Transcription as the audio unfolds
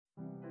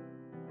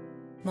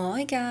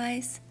Moi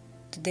guys!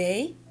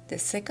 Today the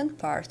second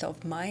part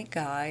of my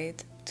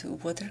guide to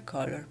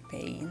watercolor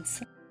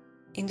paints.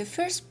 In the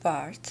first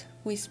part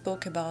we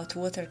spoke about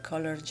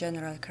watercolor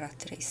general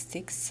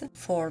characteristics,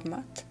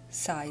 format,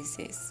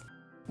 sizes.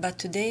 But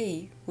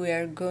today we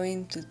are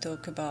going to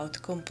talk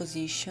about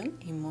composition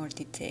in more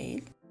detail,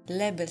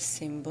 label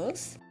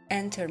symbols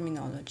and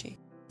terminology.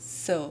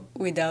 So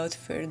without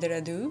further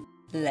ado,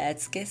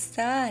 let's get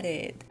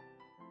started!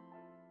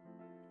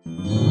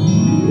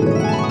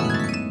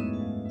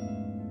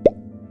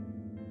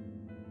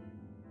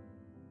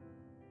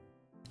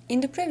 In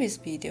the previous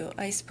video,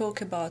 I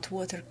spoke about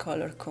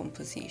watercolor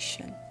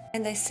composition,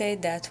 and I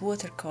said that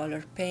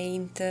watercolor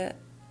paint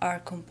are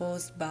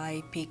composed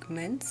by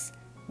pigments,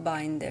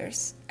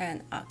 binders,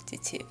 and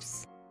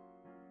additives.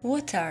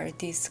 What are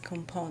these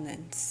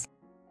components?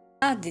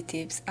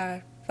 Additives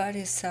are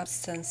various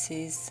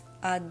substances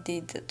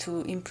added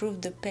to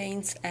improve the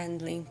paint's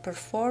handling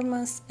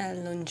performance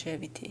and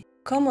longevity.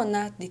 Common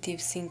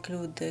additives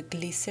include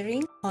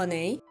glycerin,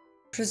 honey,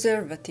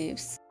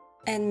 preservatives,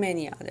 and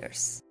many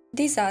others.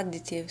 These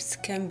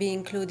additives can be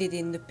included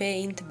in the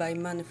paint by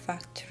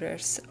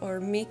manufacturers or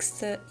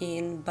mixed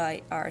in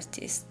by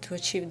artists to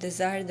achieve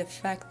desired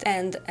effect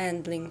and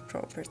handling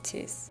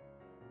properties.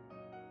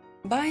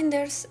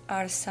 Binders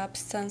are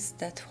substance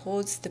that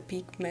holds the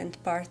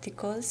pigment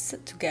particles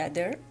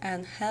together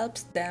and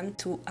helps them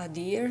to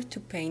adhere to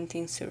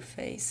painting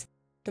surface.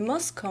 The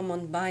most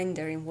common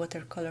binder in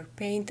watercolor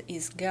paint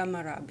is gamma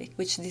arabic,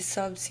 which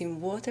dissolves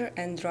in water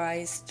and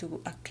dries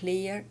to a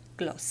clear,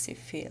 glossy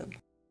film.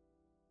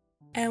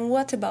 And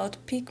what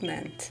about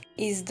pigment?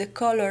 Is the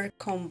color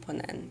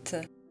component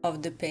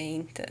of the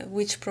paint,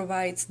 which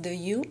provides the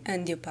hue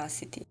and the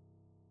opacity.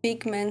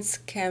 Pigments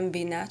can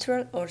be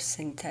natural or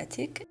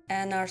synthetic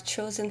and are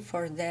chosen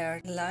for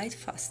their light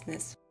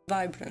fastness,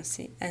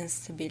 vibrancy and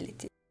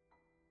stability.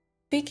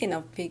 Speaking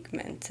of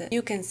pigment,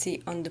 you can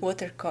see on the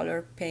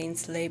watercolor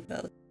paint's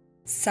label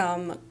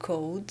some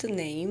code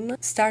name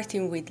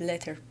starting with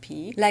letter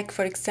P, like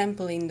for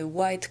example in the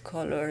white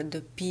color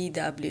the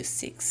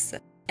PW6.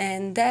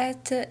 And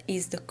that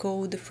is the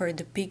code for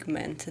the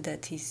pigment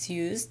that is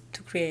used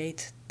to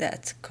create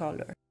that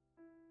color.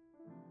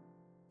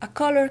 A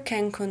color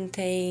can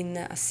contain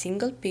a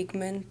single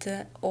pigment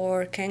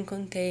or can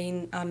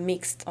contain a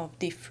mix of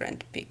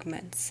different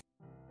pigments.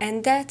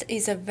 And that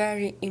is a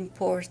very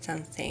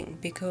important thing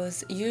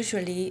because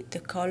usually the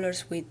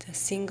colors with a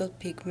single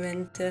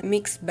pigment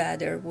mix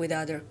better with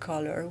other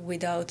color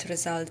without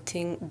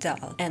resulting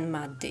dull and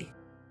muddy.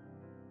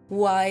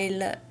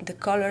 While the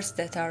colors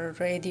that are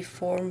already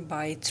formed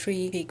by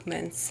three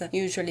pigments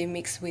usually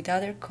mixed with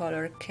other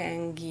color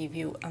can give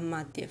you a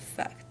muddy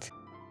effect.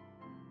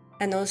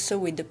 And also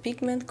with the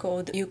pigment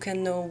code you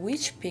can know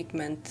which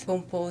pigment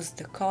composed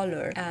the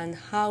color and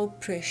how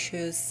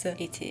precious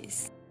it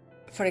is.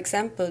 For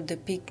example, the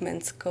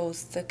pigment's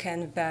cost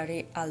can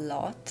vary a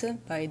lot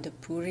by the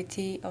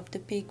purity of the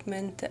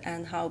pigment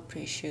and how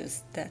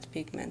precious that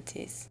pigment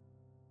is.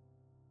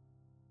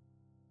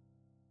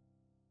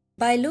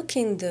 By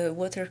looking the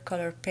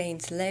watercolor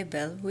paint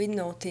label, we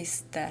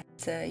notice that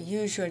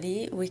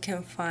usually we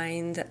can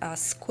find a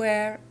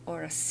square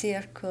or a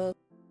circle,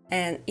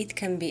 and it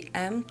can be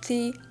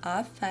empty,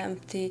 half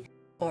empty,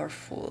 or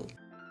full.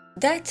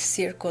 That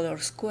circle or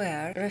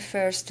square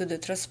refers to the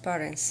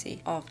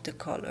transparency of the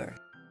color,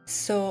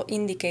 so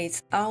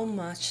indicates how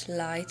much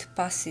light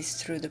passes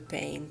through the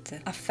paint,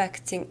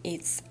 affecting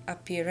its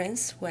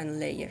appearance when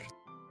layered.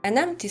 An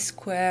empty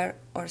square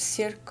or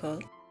circle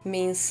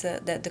means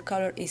that the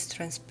color is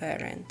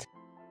transparent,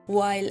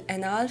 while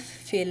an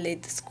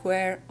half-filled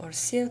square or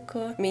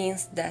circle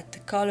means that the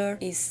color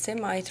is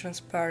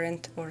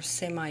semi-transparent or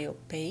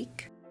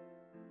semi-opaque,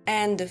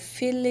 and the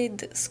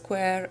filled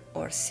square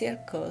or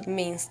circle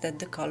means that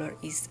the color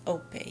is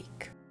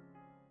opaque.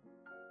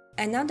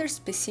 Another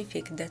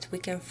specific that we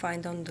can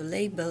find on the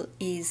label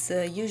is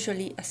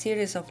usually a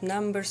series of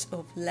numbers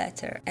of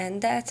letters,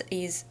 and that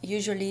is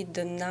usually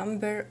the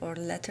number or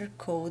letter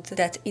code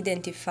that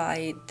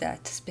identify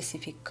that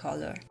specific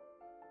color.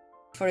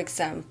 For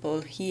example,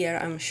 here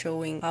I'm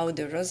showing how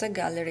the Rosa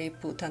Gallery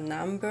put a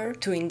number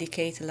to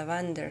indicate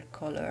lavender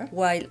color,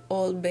 while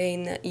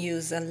Holbein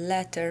use a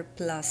letter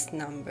plus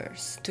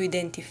numbers to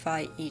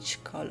identify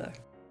each color.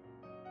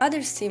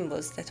 Other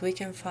symbols that we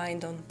can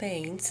find on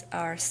paints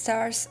are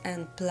stars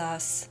and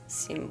plus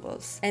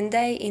symbols, and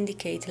they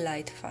indicate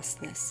light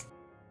fastness.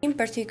 In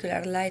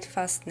particular, light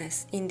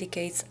fastness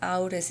indicates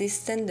how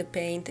resistant the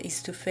paint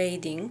is to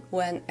fading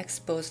when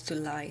exposed to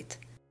light.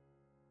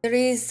 There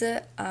is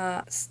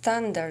a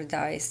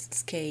standardized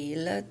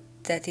scale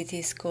that it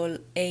is called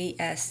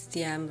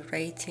ASTM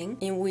rating,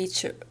 in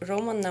which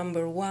Roman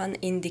number 1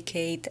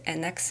 indicates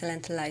an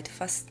excellent light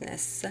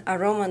fastness, a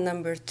Roman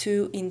number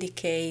 2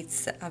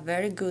 indicates a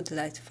very good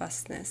light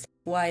fastness,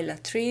 while a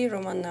 3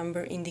 Roman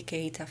number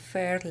indicates a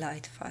fair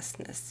light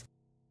fastness.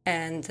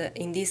 And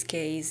in this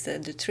case, the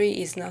 3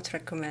 is not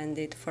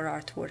recommended for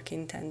artwork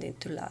intended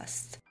to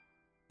last.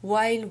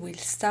 while with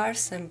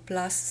stars and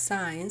plus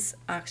signs,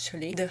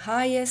 actually, the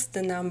highest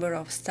the number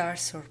of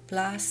stars or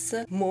plus,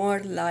 more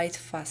light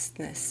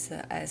fastness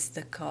as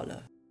the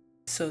color.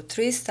 So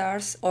 3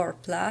 stars or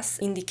plus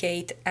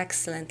indicate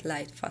excellent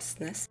light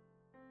fastness,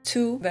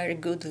 2 very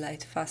good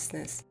light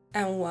fastness,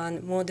 and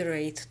 1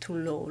 moderate to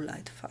low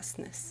light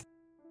fastness.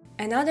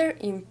 Another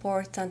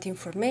important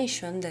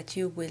information that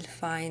you will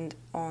find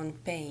on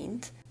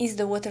Paint is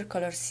the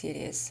watercolor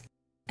series,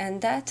 and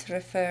that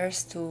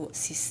refers to a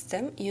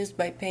system used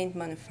by paint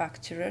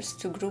manufacturers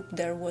to group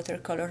their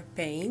watercolor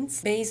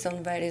paints based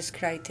on various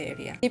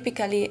criteria,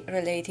 typically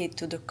related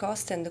to the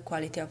cost and the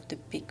quality of the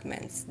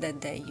pigments that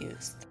they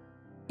used.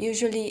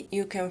 Usually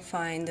you can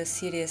find the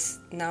series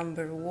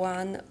number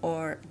 1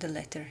 or the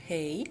letter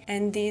A,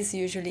 and these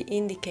usually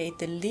indicate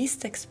the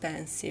least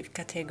expensive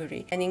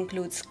category and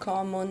includes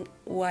common,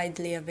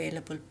 widely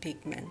available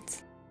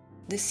pigments.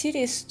 The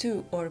series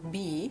 2 or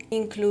B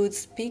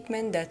includes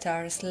pigments that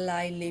are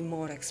slightly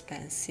more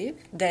expensive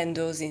than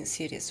those in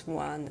series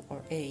 1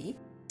 or A.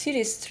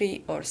 Series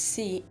 3 or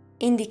C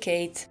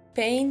indicate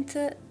paint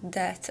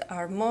that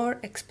are more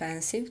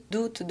expensive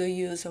due to the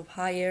use of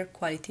higher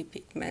quality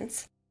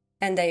pigments,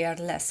 and they are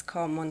less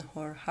common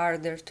or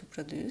harder to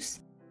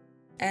produce.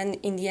 And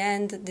in the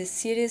end, the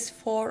series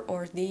 4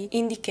 or D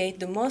indicate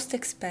the most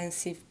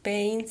expensive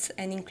paints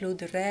and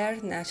include rare,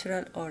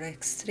 natural or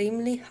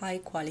extremely high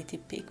quality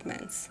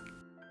pigments.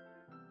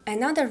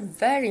 Another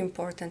very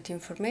important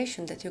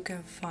information that you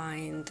can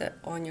find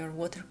on your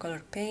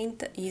watercolor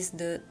paint is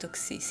the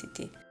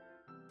toxicity.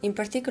 In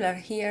particular,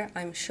 here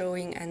I'm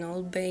showing an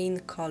Holbein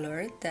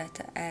color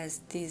that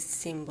has these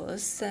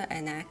symbols,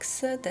 an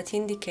X, that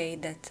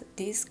indicate that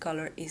this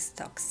color is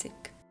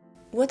toxic.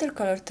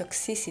 Watercolor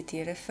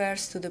toxicity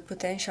refers to the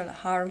potential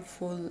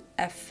harmful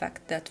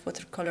effect that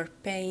watercolor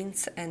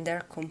paints and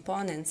their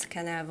components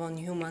can have on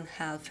human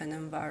health and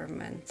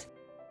environment.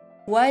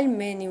 While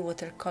many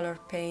watercolor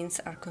paints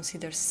are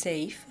considered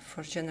safe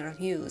for general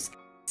use,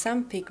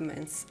 some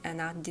pigments and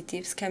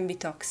additives can be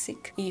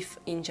toxic if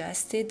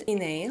ingested,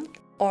 inhaled,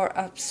 or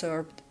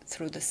absorbed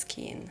through the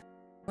skin.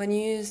 When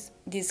you use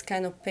this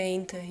kind of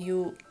paint,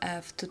 you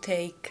have to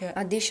take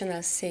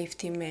additional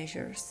safety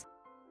measures.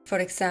 For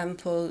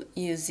example,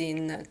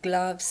 using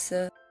gloves,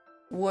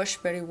 wash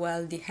very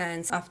well the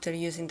hands after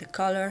using the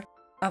color,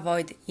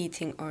 avoid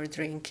eating or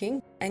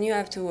drinking, and you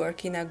have to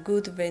work in a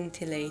good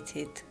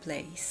ventilated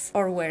place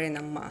or wearing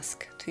a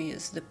mask to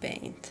use the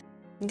paint.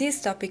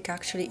 This topic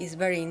actually is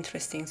very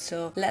interesting,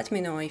 so let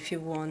me know if you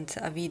want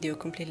a video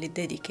completely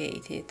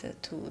dedicated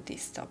to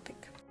this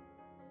topic.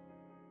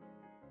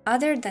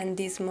 Other than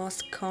these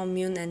most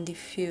common and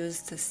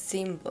diffused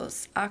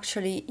symbols,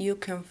 actually you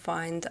can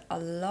find a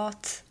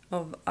lot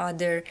of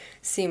other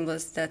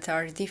symbols that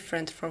are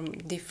different from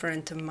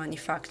different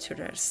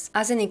manufacturers.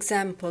 As an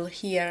example,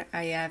 here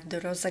I have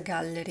the Rosa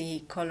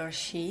Gallery color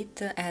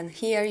sheet, and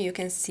here you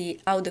can see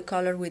how the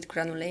color with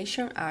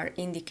granulation are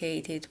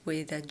indicated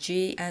with a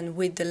G, and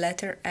with the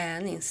letter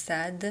N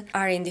instead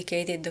are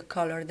indicated the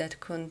color that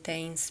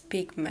contains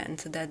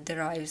pigment that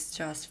derives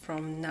just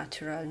from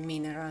natural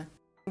mineral.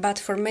 But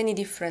for many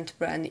different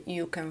brands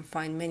you can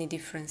find many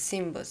different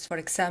symbols. For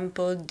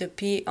example, the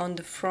P on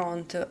the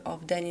front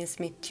of Daniel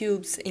Smith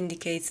tubes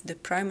indicates the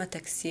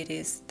Primatech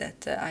series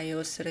that I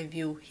also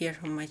review here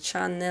on my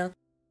channel.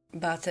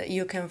 But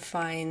you can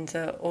find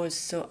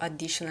also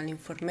additional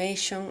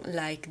information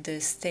like the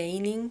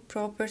staining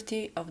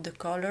property of the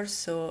color,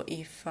 so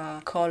if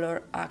a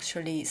color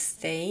actually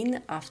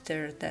stain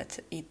after that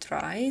it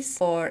dries,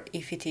 or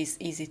if it is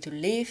easy to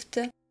lift.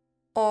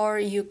 Or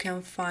you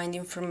can find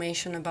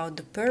information about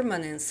the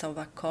permanence of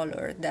a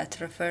color that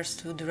refers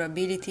to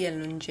durability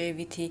and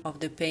longevity of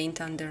the paint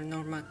under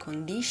normal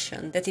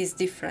condition that is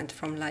different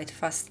from light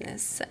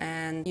fastness,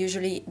 and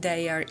usually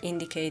they are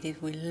indicated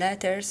with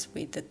letters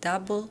with the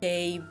double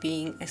A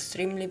being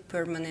extremely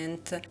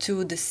permanent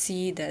to the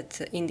C that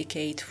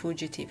indicate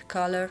fugitive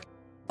color.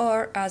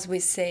 Or as we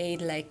say,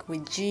 like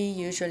with G,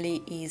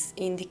 usually is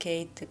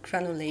indicate the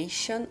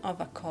granulation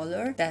of a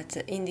color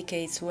that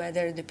indicates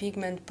whether the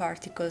pigment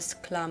particles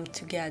clump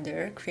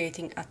together,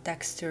 creating a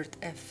textured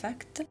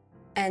effect.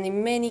 And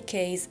in many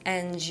cases,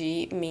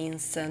 NG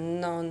means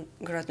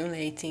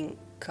non-granulating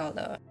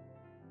color.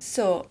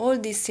 So all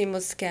these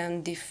symbols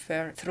can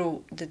differ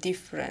through the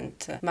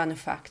different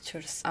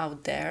manufacturers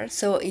out there.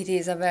 So it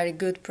is a very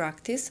good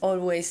practice.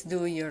 Always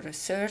do your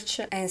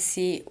research and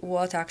see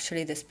what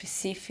actually the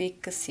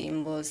specific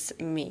symbols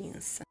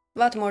means.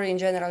 But more in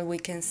general, we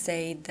can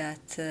say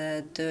that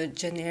the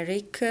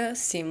generic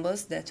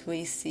symbols that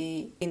we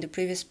see in the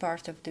previous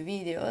part of the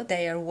video,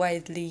 they are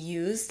widely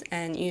used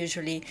and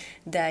usually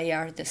they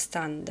are the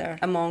standard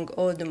among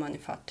all the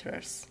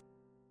manufacturers.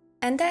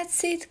 And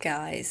that's it,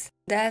 guys.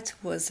 That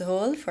was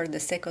all for the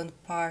second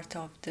part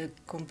of the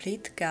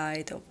complete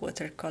guide of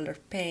watercolor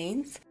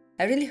paints.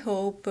 I really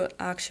hope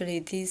actually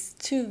these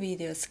two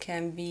videos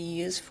can be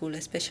useful,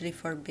 especially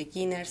for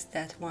beginners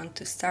that want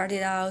to start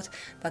it out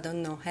but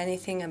don't know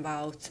anything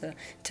about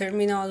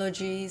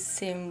terminology,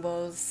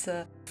 symbols,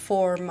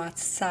 formats,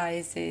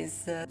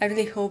 sizes. I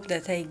really hope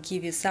that I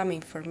give you some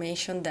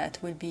information that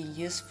will be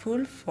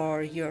useful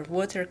for your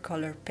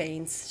watercolor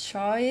paints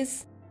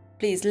choice.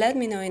 Please let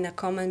me know in a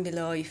comment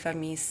below if I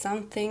missed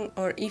something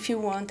or if you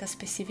want a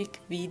specific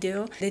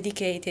video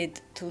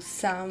dedicated to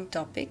some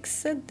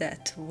topics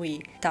that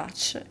we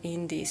touch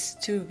in these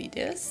two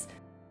videos.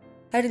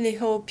 I really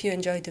hope you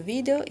enjoyed the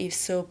video. If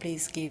so,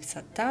 please give us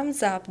a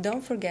thumbs up.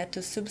 Don't forget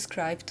to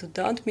subscribe to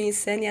don't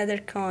miss any other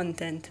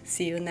content.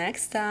 See you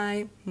next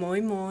time. Moi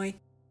moi!